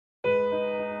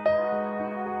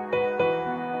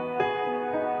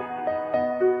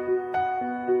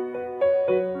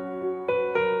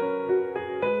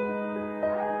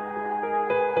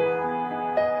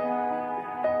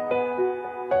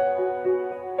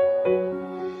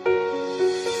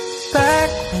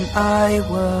When I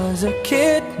was a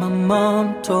kid, my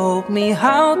mom told me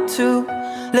how to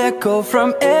let go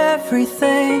from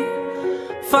everything.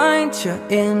 Find your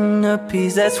inner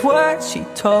peace, that's what she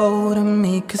told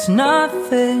me. 'Cause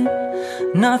nothing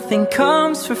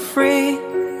comes for free.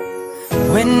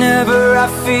 Whenever I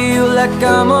feel like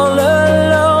I'm all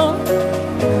alone,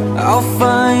 I'll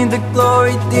find the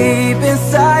glory deep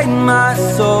inside my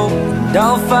soul. And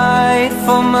I'll fight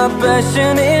for my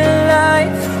passion in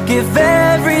life, give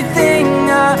everything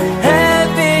I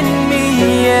have in me,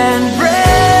 and break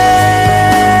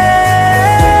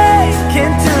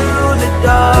into the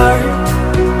dark.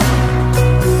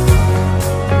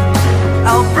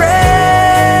 I'll break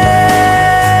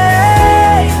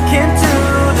into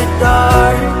the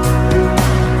dark.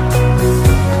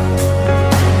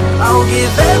 I'll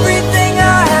give everything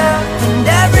I have and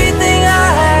everything I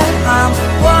have. I'm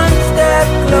one step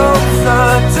closer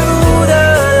to the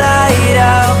light.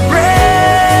 I'll break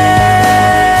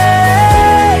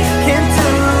into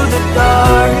the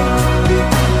dark.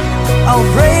 I'll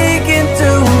break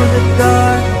into the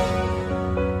dark.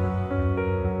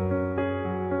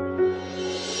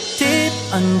 Deep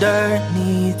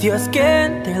underneath your skin,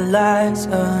 there lies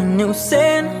a new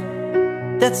sin.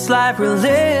 That's life we're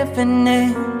living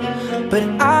in. But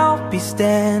I'll be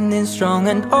standing strong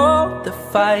and all the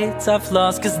fights I've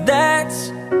lost, 'cause that's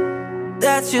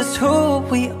just who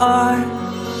we are.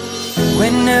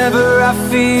 Whenever I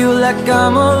feel like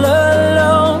I'm all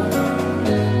alone,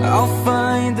 I'll find